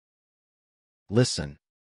Listen.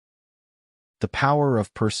 The power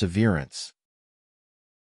of perseverance.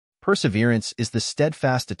 Perseverance is the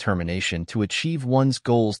steadfast determination to achieve one's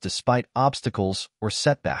goals despite obstacles or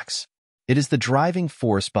setbacks. It is the driving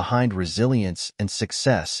force behind resilience and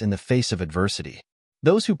success in the face of adversity.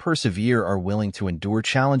 Those who persevere are willing to endure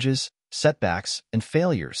challenges, setbacks, and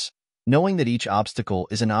failures, knowing that each obstacle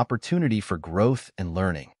is an opportunity for growth and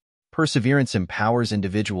learning. Perseverance empowers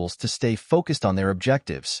individuals to stay focused on their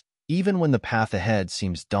objectives, even when the path ahead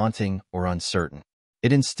seems daunting or uncertain.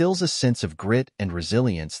 It instills a sense of grit and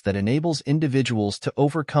resilience that enables individuals to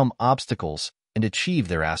overcome obstacles and achieve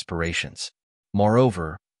their aspirations.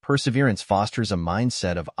 Moreover, perseverance fosters a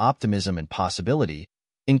mindset of optimism and possibility,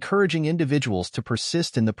 encouraging individuals to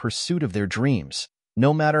persist in the pursuit of their dreams,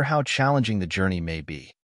 no matter how challenging the journey may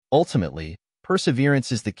be. Ultimately, perseverance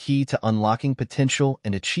is the key to unlocking potential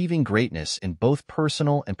and achieving greatness in both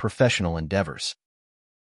personal and professional endeavors.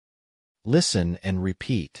 Listen and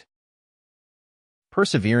repeat.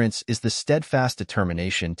 Perseverance is the steadfast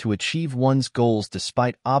determination to achieve one's goals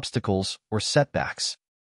despite obstacles or setbacks.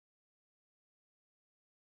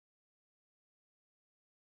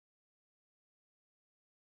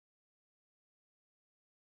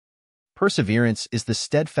 Perseverance is the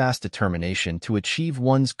steadfast determination to achieve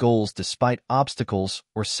one's goals despite obstacles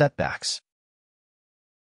or setbacks.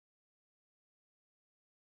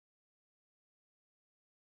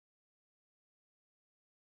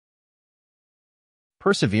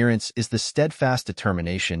 Perseverance is the steadfast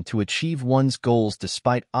determination to achieve one's goals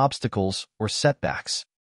despite obstacles or setbacks.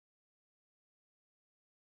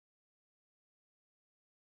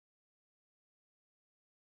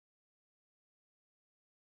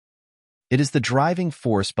 It is the driving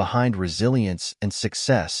force behind resilience and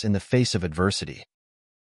success in the face of adversity.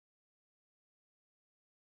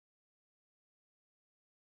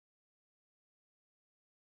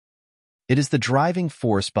 It is the driving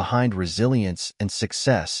force behind resilience and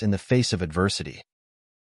success in the face of adversity.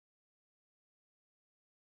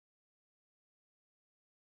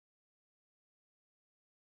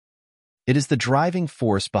 It is the driving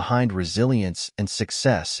force behind resilience and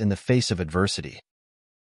success in the face of adversity.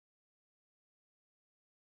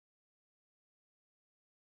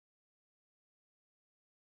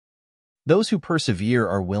 Those who persevere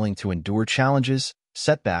are willing to endure challenges,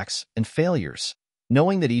 setbacks, and failures,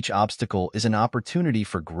 knowing that each obstacle is an opportunity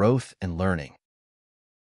for growth and learning.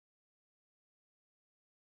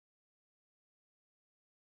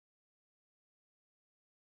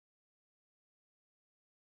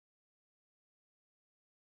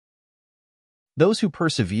 Those who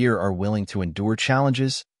persevere are willing to endure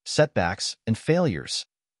challenges, setbacks, and failures,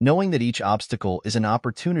 knowing that each obstacle is an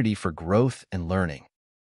opportunity for growth and learning.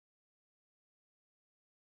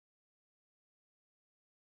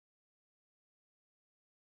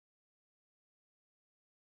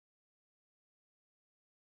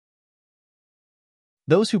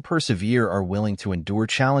 Those who persevere are willing to endure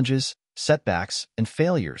challenges, setbacks, and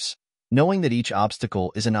failures, knowing that each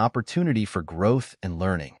obstacle is an opportunity for growth and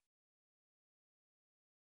learning.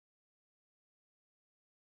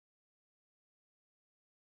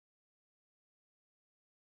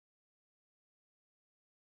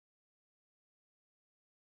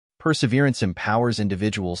 Perseverance empowers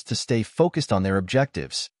individuals to stay focused on their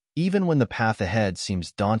objectives, even when the path ahead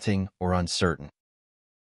seems daunting or uncertain.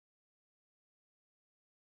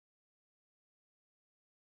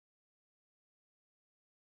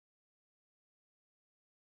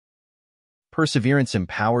 Perseverance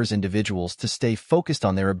empowers individuals to stay focused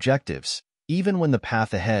on their objectives, even when the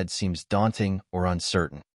path ahead seems daunting or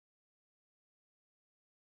uncertain.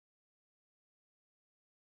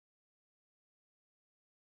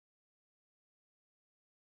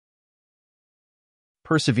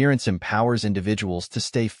 Perseverance empowers individuals to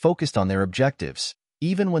stay focused on their objectives,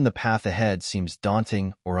 even when the path ahead seems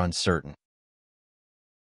daunting or uncertain.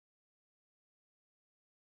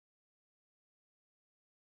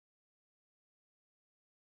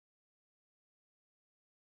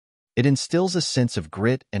 It instills a sense of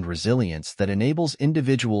grit and resilience that enables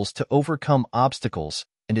individuals to overcome obstacles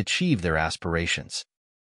and achieve their aspirations.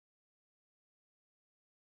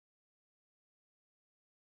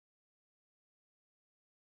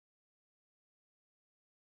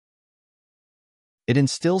 It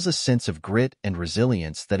instills a sense of grit and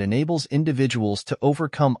resilience that enables individuals to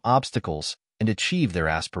overcome obstacles and achieve their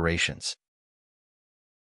aspirations.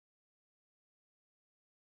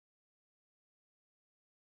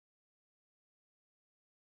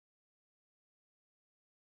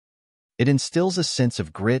 It instills a sense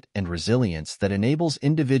of grit and resilience that enables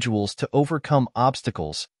individuals to overcome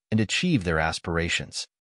obstacles and achieve their aspirations.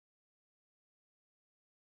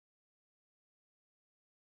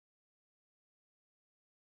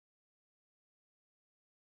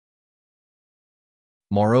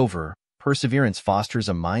 Moreover, perseverance fosters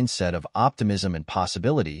a mindset of optimism and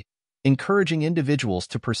possibility, encouraging individuals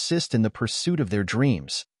to persist in the pursuit of their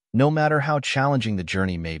dreams, no matter how challenging the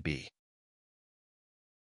journey may be.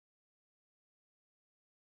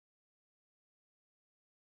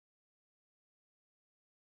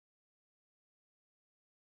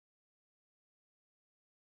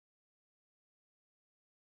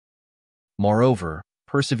 Moreover,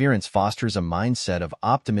 perseverance fosters a mindset of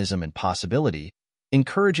optimism and possibility,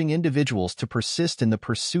 encouraging individuals to persist in the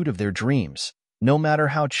pursuit of their dreams, no matter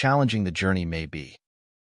how challenging the journey may be.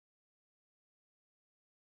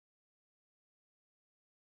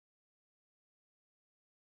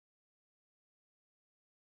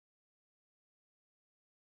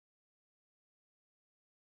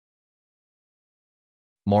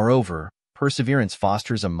 Moreover, perseverance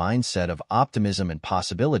fosters a mindset of optimism and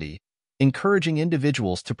possibility, encouraging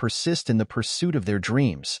individuals to persist in the pursuit of their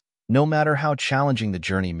dreams, no matter how challenging the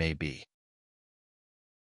journey may be.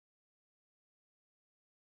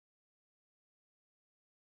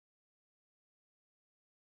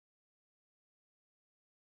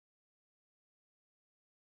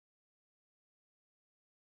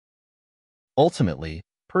 Ultimately,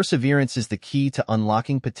 perseverance is the key to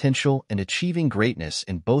unlocking potential and achieving greatness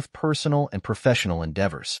in both personal and professional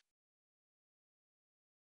endeavors.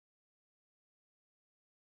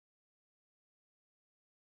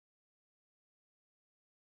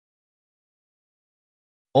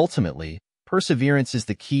 Ultimately, perseverance is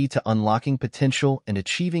the key to unlocking potential and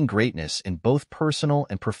achieving greatness in both personal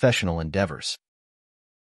and professional endeavors.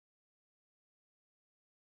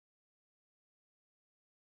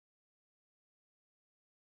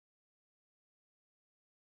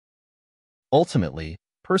 Ultimately,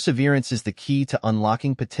 perseverance is the key to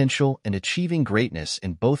unlocking potential and achieving greatness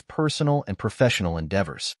in both personal and professional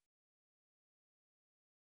endeavors.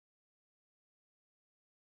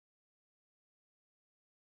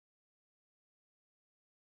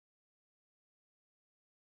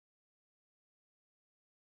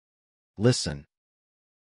 Listen.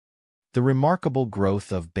 The remarkable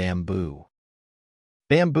growth of bamboo.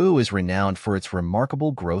 Bamboo is renowned for its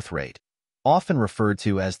remarkable growth rate, often referred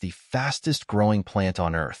to as the fastest-growing plant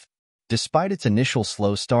on Earth. Despite its initial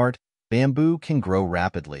slow start, bamboo can grow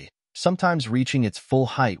rapidly, sometimes reaching its full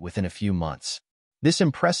height within a few months. This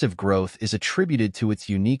impressive growth is attributed to its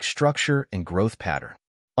unique structure and growth pattern.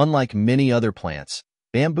 Unlike many other plants,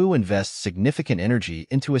 bamboo invests significant energy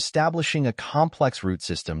into establishing a complex root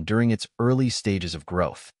system during its early stages of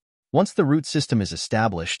growth. Once the root system is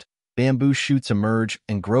established, bamboo shoots emerge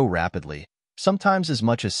and grow rapidly, sometimes as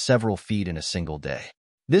much as several feet in a single day.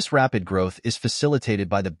 This rapid growth is facilitated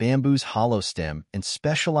by the bamboo's hollow stem and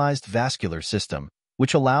specialized vascular system,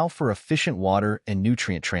 which allow for efficient water and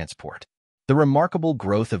nutrient transport. The remarkable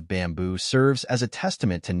growth of bamboo serves as a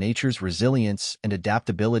testament to nature's resilience and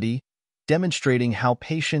adaptability, demonstrating how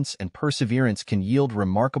patience and perseverance can yield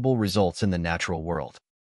remarkable results in the natural world.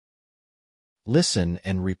 Listen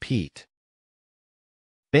and repeat.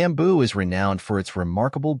 Bamboo is renowned for its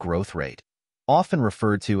remarkable growth rate, often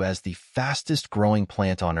referred to as the fastest-growing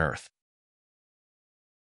plant on Earth.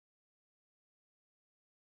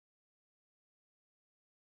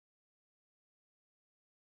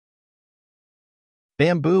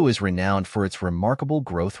 Bamboo is renowned for its remarkable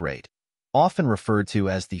growth rate, often referred to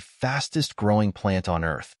as the fastest-growing plant on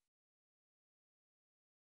Earth.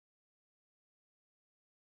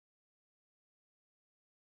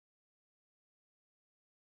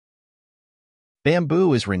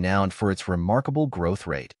 Bamboo is renowned for its remarkable growth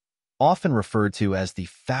rate, often referred to as the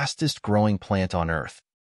fastest-growing plant on Earth.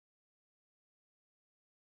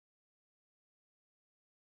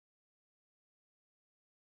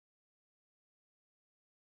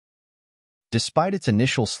 Despite its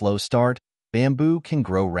initial slow start, bamboo can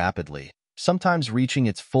grow rapidly, sometimes reaching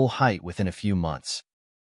its full height within a few months.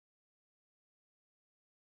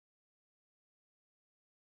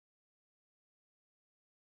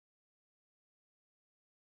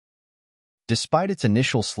 Despite its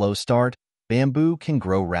initial slow start, bamboo can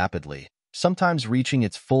grow rapidly, sometimes reaching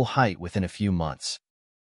its full height within a few months.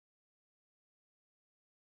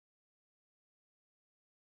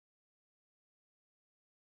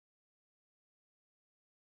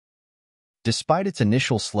 Despite its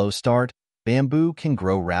initial slow start, bamboo can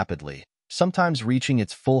grow rapidly, sometimes reaching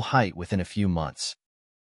its full height within a few months.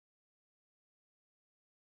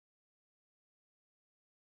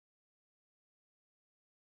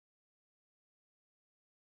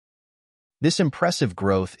 This impressive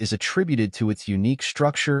growth is attributed to its unique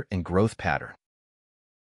structure and growth pattern.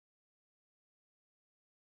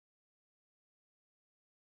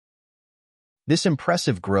 This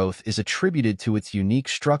impressive growth is attributed to its unique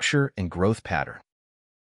structure and growth pattern.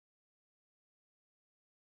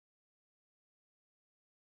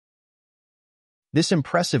 This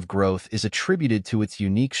impressive growth is attributed to its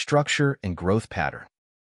unique structure and growth pattern.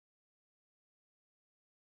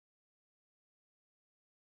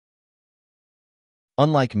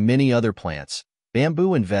 Unlike many other plants,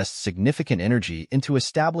 bamboo invests significant energy into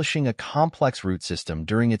establishing a complex root system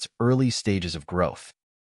during its early stages of growth.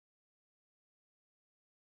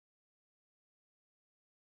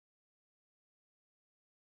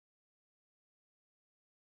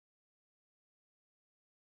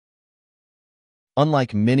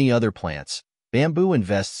 Unlike many other plants, bamboo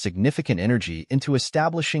invests significant energy into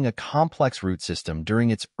establishing a complex root system during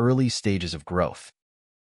its early stages of growth.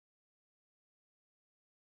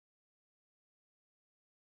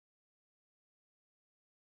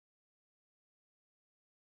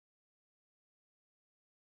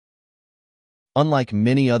 Unlike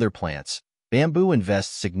many other plants, bamboo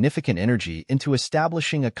invests significant energy into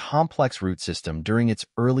establishing a complex root system during its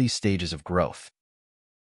early stages of growth.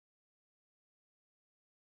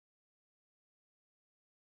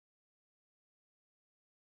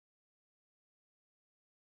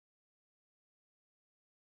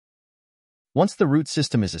 Once the root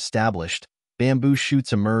system is established, bamboo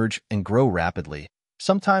shoots emerge and grow rapidly,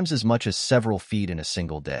 sometimes as much as several feet in a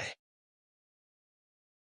single day.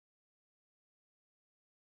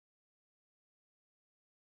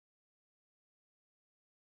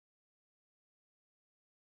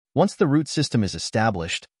 Once the root system is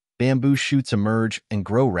established, bamboo shoots emerge and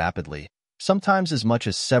grow rapidly, sometimes as much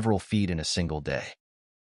as several feet in a single day.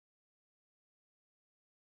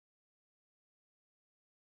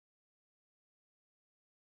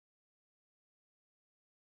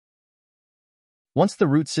 Once the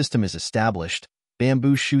root system is established,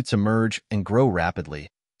 bamboo shoots emerge and grow rapidly,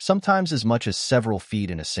 sometimes as much as several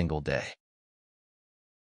feet in a single day.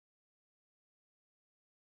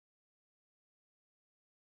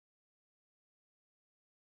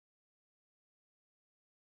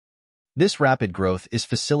 This rapid growth is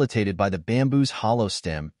facilitated by the bamboo's hollow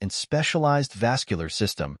stem and specialized vascular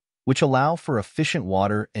system, which allow for efficient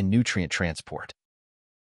water and nutrient transport.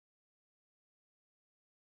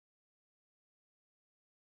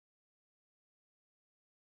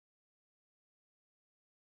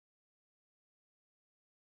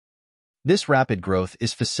 This rapid growth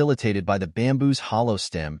is facilitated by the bamboo's hollow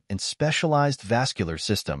stem and specialized vascular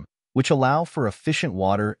system, which allow for efficient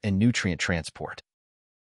water and nutrient transport.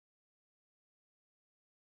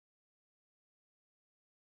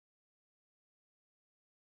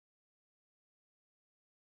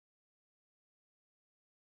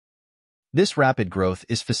 This rapid growth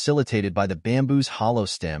is facilitated by the bamboo's hollow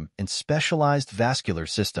stem and specialized vascular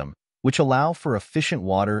system, which allow for efficient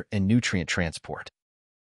water and nutrient transport.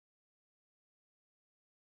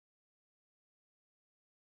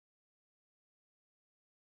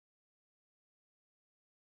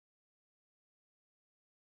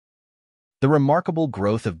 The remarkable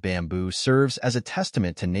growth of bamboo serves as a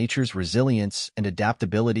testament to nature's resilience and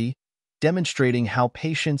adaptability, demonstrating how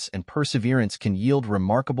patience and perseverance can yield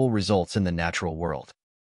remarkable results in the natural world.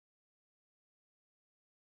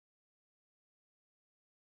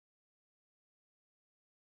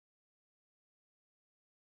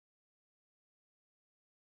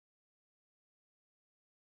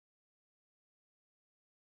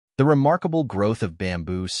 The remarkable growth of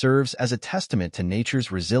bamboo serves as a testament to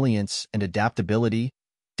nature's resilience and adaptability,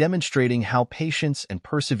 demonstrating how patience and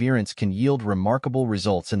perseverance can yield remarkable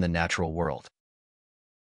results in the natural world.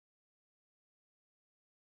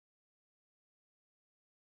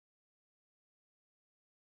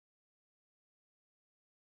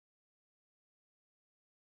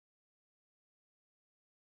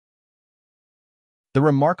 The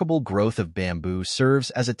remarkable growth of bamboo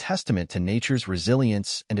serves as a testament to nature's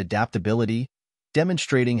resilience and adaptability,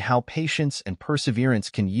 demonstrating how patience and perseverance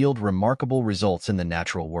can yield remarkable results in the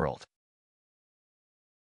natural world.